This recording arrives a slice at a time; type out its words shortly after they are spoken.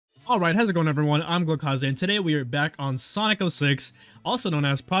Alright, how's it going everyone? I'm Glukaze, and today we are back on Sonic 06, also known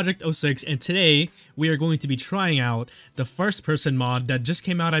as Project 06, and today we are going to be trying out the first person mod that just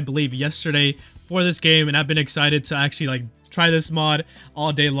came out, I believe, yesterday for this game, and I've been excited to actually try this mod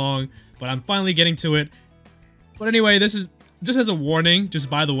all day long, but I'm finally getting to it. But anyway, this is just as a warning, just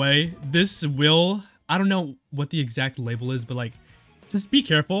by the way, this will, I don't know what the exact label is, but just be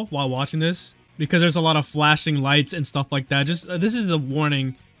careful while watching this, because there's a lot of flashing lights and stuff like that. Just, this is the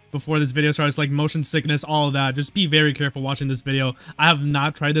warning before this video starts, like motion sickness, all of that. Just be very careful watching this video. I have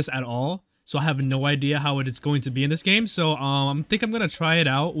not tried this at all, so I have no idea how it is going to be in this game. So I think I'm gonna try it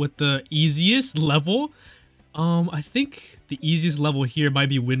out with the easiest level. I think the easiest level here might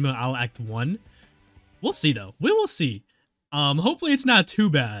be Windmill Owl Act 1. We'll see though. We will see. Hopefully it's not too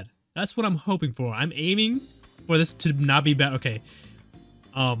bad. That's what I'm hoping for. I'm aiming for this to not be bad. Okay.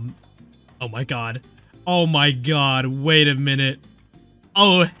 Oh my god. Oh my god. Wait a minute.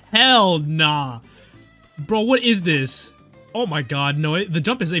 Oh, hell nah. Bro, what is this? Oh my god, no, the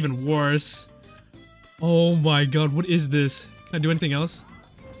jump is even worse. Oh my god, what is this? Can I do anything else?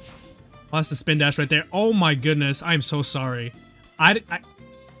 Oh, that's the spin dash right there. Oh my goodness, I'm so sorry.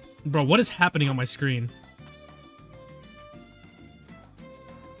 Bro, what is happening on my screen?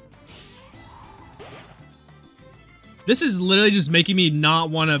 This is literally just making me not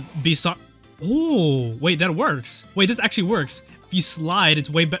want to be Oh, wait, that works. Wait, this actually works. If you slide, it's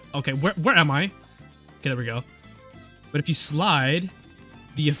way better. Okay, where am I? Okay, there we go. But if you slide,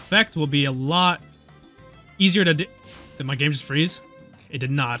 the effect will be a lot easier to do. Did my game just freeze? It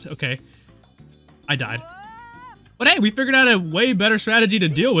did not. Okay. I died. But hey, we figured out a way better strategy to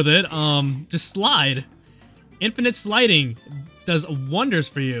deal with it. Just slide. Infinite sliding does wonders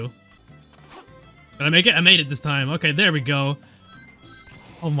for you. Did I make it? I made it this time. Okay, there we go.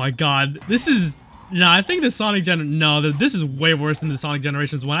 Oh my god. This is... Nah, I think the Sonic this is way worse than the Sonic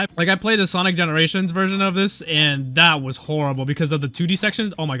Generations one. I played the Sonic Generations version of this, and that was horrible because of the 2D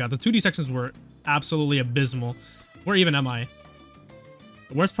sections. Oh my god, the 2D sections were absolutely abysmal. Where even am I?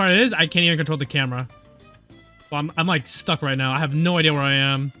 The worst part is, I can't even control the camera. So I'm like stuck right now. I have no idea where I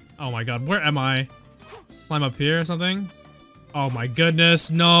am. Oh my god, where am I? Climb up here or something? Oh my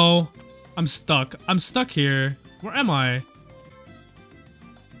goodness, no. I'm stuck. I'm stuck here. Where am I?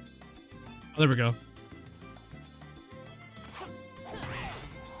 Oh, there we go.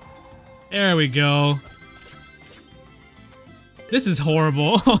 There we go. This is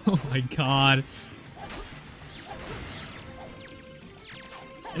horrible. Oh my god.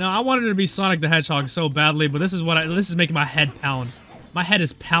 You know, I wanted it to be Sonic the Hedgehog so badly, but this is making my head pound. My head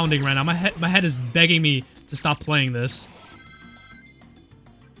is pounding right now. My head is begging me to stop playing this.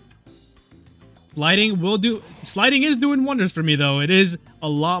 Sliding is doing wonders for me though. It is a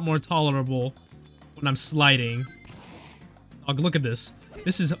lot more tolerable when I'm sliding. Oh, look at this.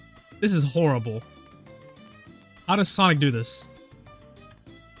 This is horrible. How does Sonic do this?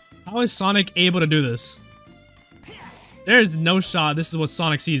 How is Sonic able to do this? There is no shot this is what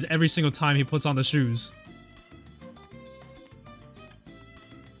Sonic sees every single time he puts on the shoes.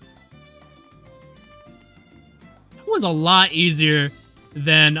 That was a lot easier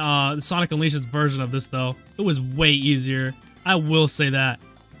than Sonic Unleashed's version of this though. It was way easier. I will say that.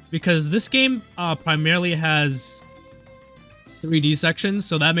 Because this game primarily has 3D sections,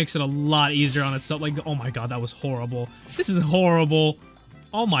 so that makes it a lot easier on itself. Like, oh my god, that was horrible. This is horrible.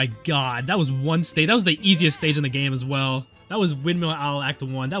 Oh my god, that was one stage. That was the easiest stage in the game as well. That was Windmill Owl Act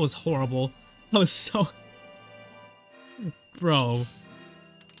 1. That was horrible. That was so... Bro.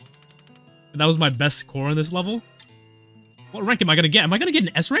 That was my best score on this level? What rank am I gonna get? Am I gonna get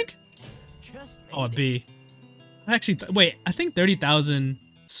an S rank? Oh, a B. Actually, wait, I think 30,000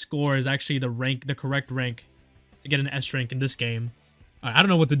 score is actually the correct rank to get an S rank in this game. Alright, I don't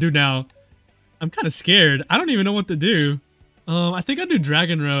know what to do now. I'm kind of scared. I don't even know what to do. I think I'll do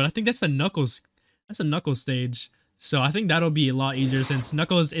Dragon Road. I think that's the Knuckles. That's a Knuckles stage. So I think that'll be a lot easier since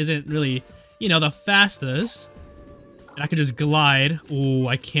Knuckles isn't really, you know, the fastest. And I could just glide. Oh,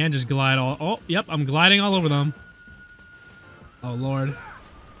 I can just glide all. Oh, yep, I'm gliding all over them. Oh, Lord.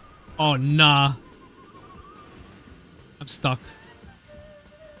 Oh, nah. I'm stuck.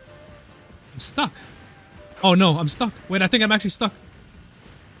 I'm stuck. Oh, no, I'm stuck. Wait, I think I'm actually stuck.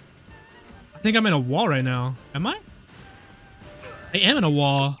 I think I'm in a wall right now. Am I? I am in a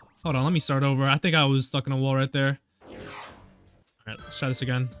wall. Hold on, let me start over. I think I was stuck in a wall right there. Alright, let's try this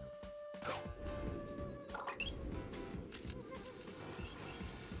again.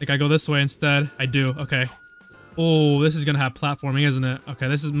 Think I go this way instead. I do. Okay. Oh, this is gonna have platforming, isn't it?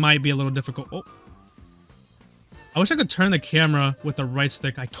 Okay, might be a little difficult. Oh. I wish I could turn the camera with the right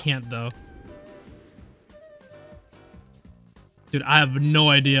stick. I can't, though. Dude, I have no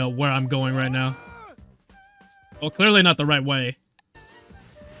idea where I'm going right now. Well, clearly not the right way.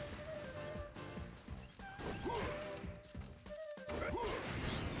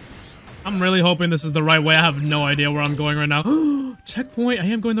 I'm really hoping this is the right way. I have no idea where I'm going right now. Checkpoint. I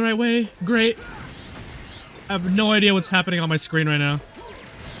am going the right way. Great. I have no idea what's happening on my screen right now.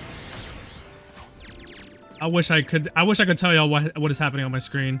 I wish I could tell y'all what is happening on my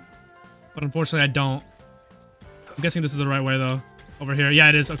screen. But unfortunately, I don't. I'm guessing this is the right way, though. Over here. Yeah,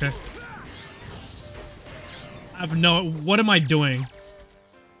 it is. Okay. I have no... What am I doing?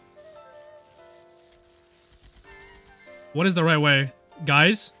 What is the right way?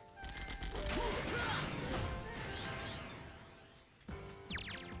 Guys?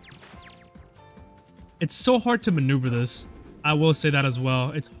 It's so hard to maneuver this. I will say that as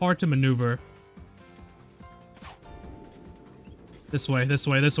well. It's hard to maneuver. This way, this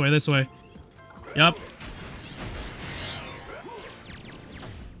way, this way, this way. Yup.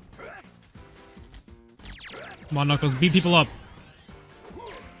 Come on, Knuckles. Beat people up.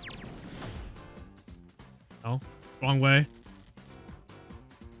 No. Wrong way.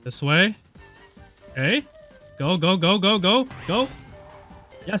 This way. Okay. Go, go, go, go, go, go.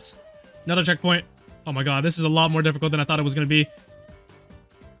 Yes. Another checkpoint. Oh my god, this is a lot more difficult than I thought it was going to be.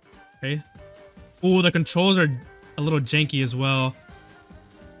 Okay. Ooh, the controls are a little janky as well.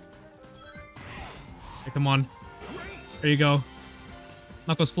 Okay, come on. There you go.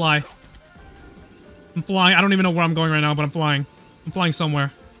 Knuckles, fly. I'm flying. I don't even know where I'm going right now, but I'm flying. I'm flying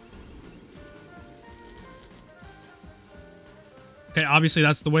somewhere. Okay, obviously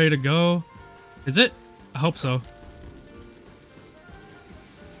that's the way to go. Is it? I hope so.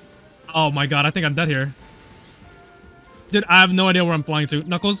 Oh my god, I think I'm dead here. Dude, I have no idea where I'm flying to.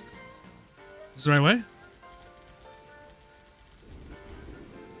 Knuckles? Is this the right way?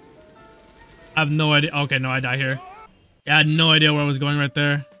 I have no idea. Okay, no, I die here. Yeah, I had no idea where I was going right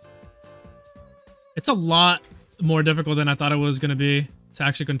there. It's a lot more difficult than I thought it was going to be to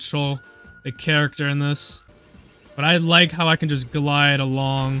actually control the character in this. But I like how I can just glide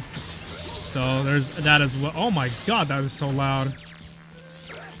along. So there's that as well. Oh my god, that is so loud.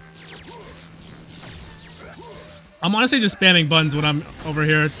 I'm honestly just spamming buttons when I'm over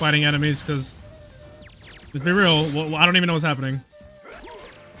here fighting enemies because, let's be real, well, I don't even know what's happening.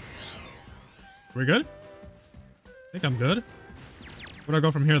 We good? I think I'm good. Where do I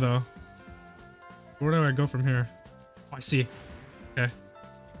go from here, though? Where do I go from here? Oh, I see. Okay.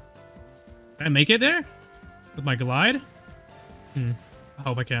 Can I make it there? With my glide? I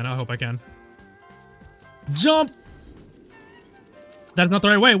hope I can. I hope I can. Jump! That's not the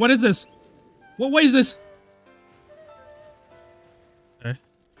right way. What is this? What way is this? Okay.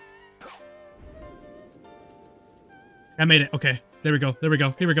 I made it. Okay. There we go. There we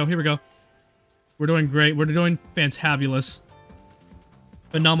go. Here we go. Here we go. We're doing great. We're doing fantabulous.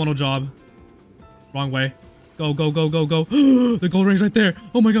 Phenomenal job. Wrong way. Go, go, go, go, go. The gold ring's right there.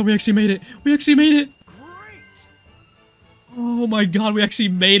 Oh my god, we actually made it. We actually made it. Great. Oh my god, we actually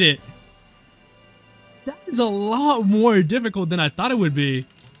made it. That is a lot more difficult than I thought it would be.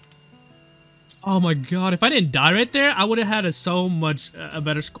 Oh my god, if I didn't die right there, I would have had so much a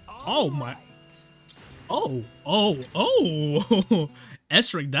better score. Oh my. Oh.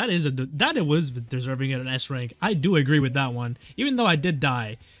 S rank. That it was deserving of an S rank. I do agree with that one, even though I did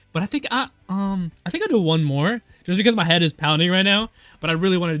die. But I think I'll do one more just because my head is pounding right now. But I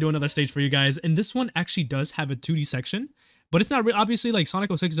really wanted to do another stage for you guys, and this one actually does have a 2D section, but it's not obviously like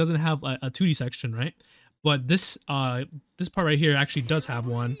Sonic 06 doesn't have a 2D section, right? But this this part right here actually does have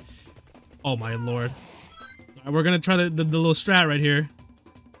one. Oh my lord! All right, we're gonna try the little strat right here.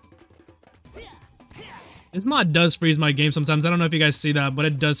 This mod does freeze my game sometimes. I don't know if you guys see that, but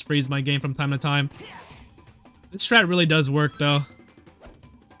it does freeze my game from time to time. This strat really does work, though.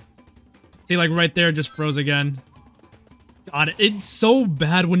 See, like, right there, it just froze again. God, it's so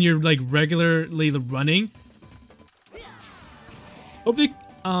bad when you're, like, regularly running. Hopefully,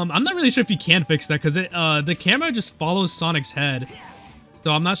 I'm not really sure if you can fix that, because the camera just follows Sonic's head.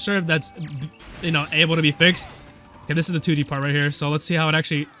 So I'm not sure if that's, you know, able to be fixed. Okay, this is the 2D part right here, so let's see how it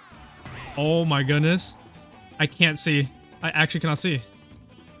actually... Oh my goodness. I can't see. I actually cannot see.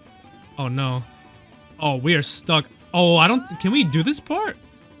 Oh no. Oh, we are stuck. Oh, can we do this part?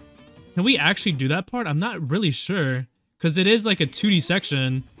 Can we actually do that part? I'm not really sure. Because it is like a 2D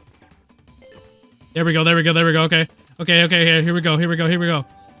section. There we go, there we go, there we go. Okay. Okay, here we go, here we go, here we go.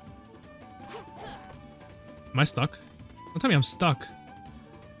 Am I stuck? Don't tell me I'm stuck.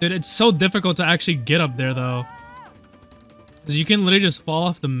 Dude, it's so difficult to actually get up there though. Because you can literally just fall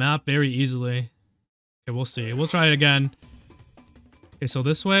off the map very easily. Okay, we'll see. We'll try it again. Okay, so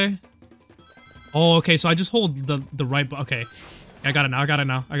this way. Oh, okay, so I just hold the right button. Okay. I got it now. I got it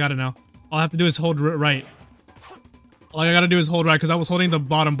now. I got it now. All I have to do is hold right. All I gotta do is hold right because I was holding the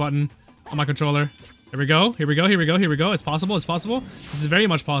bottom button on my controller. Here we go. Here we go. Here we go. Here we go. It's possible. It's possible. This is very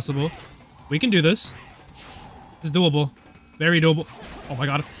much possible. We can do this. This is doable. Very doable. Oh my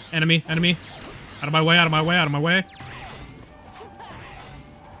god. Enemy. Enemy. Out of my way. Out of my way. Out of my way.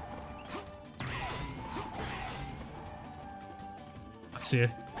 I see it.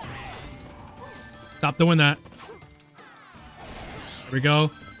 Stop doing that. Here we go.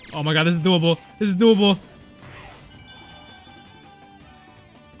 Oh my god. This is doable. This is doable.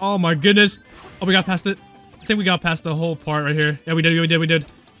 Oh my goodness. Oh, we got past it. I think we got past the whole part right here. Yeah, we did, we did, we did.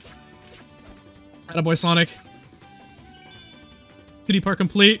 Attaboy Sonic. 2D part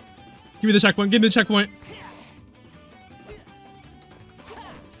complete. Give me the checkpoint, give me the checkpoint.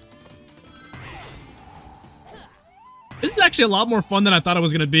 This is actually a lot more fun than I thought it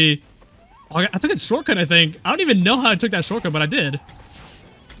was gonna be. Oh, I took a shortcut, I think. I don't even know how I took that shortcut, but I did.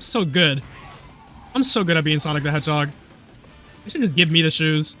 So good. I'm so good at being Sonic the Hedgehog. They should just give me the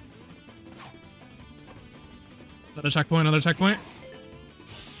shoes. Another checkpoint, another checkpoint.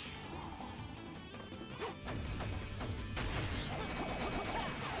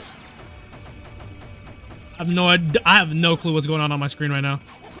 I have no clue what's going on my screen right now.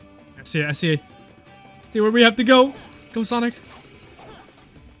 I see it, I see it. See where we have to go. Go, Sonic.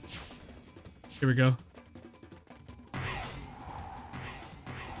 Here we go.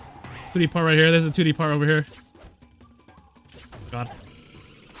 2D part right here. There's a 2D part over here. God.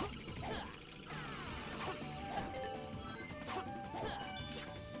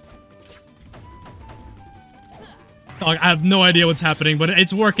 Dog, I have no idea what's happening, but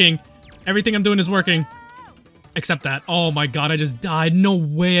it's working. Everything I'm doing is working. Except that. Oh my god, I just died. No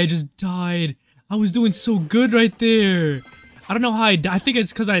way, I just died. I was doing so good right there. I don't know how I died. I think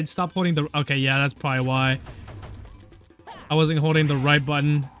it's because I had stopped holding the... Okay, yeah, that's probably why. I wasn't holding the right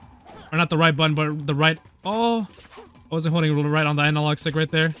button. Or not the right button, but the right... Oh... I wasn't holding right on the analog stick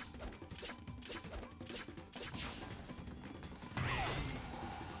right there.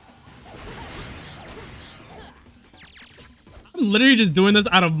 I'm literally just doing this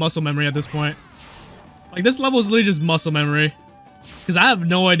out of muscle memory at this point. Like, this level is literally just muscle memory. Because I have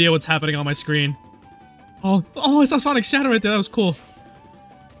no idea what's happening on my screen. Oh, I saw Sonic's shadow right there. That was cool.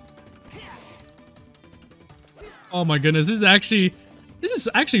 Oh my goodness, this is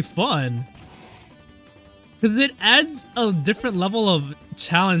actually fun. Because it adds a different level of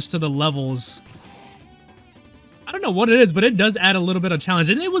challenge to the levels. I don't know what it is, but it does add a little bit of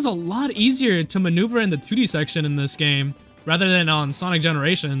challenge. And it was a lot easier to maneuver in the 2D section in this game, rather than on Sonic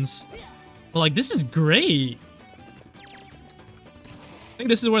Generations. But like, this is great. I think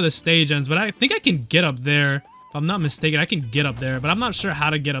this is where the stage ends, but I think I can get up there. If I'm not mistaken, I can get up there, but I'm not sure how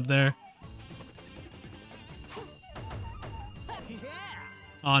to get up there.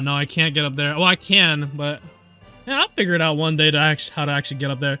 Oh no, I can't get up there. Well, I can, but yeah, I'll figure it out one day to how to actually get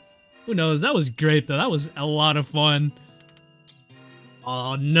up there. Who knows? That was great though. That was a lot of fun.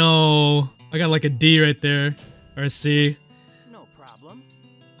 Oh no, I got like a D right there, or a C. No problem.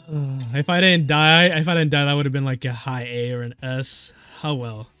 If I didn't die, that would have been like a high A or an S. Oh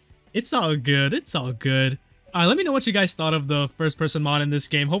well. It's all good. It's all good. Alright, let me know what you guys thought of the first-person mod in this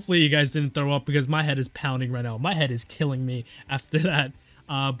game. Hopefully you guys didn't throw up because my head is pounding right now. My head is killing me after that.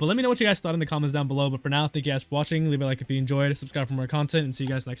 But let me know what you guys thought in the comments down below. But for now, thank you guys for watching. Leave a like if you enjoyed, subscribe for more content, and see you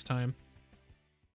guys next time.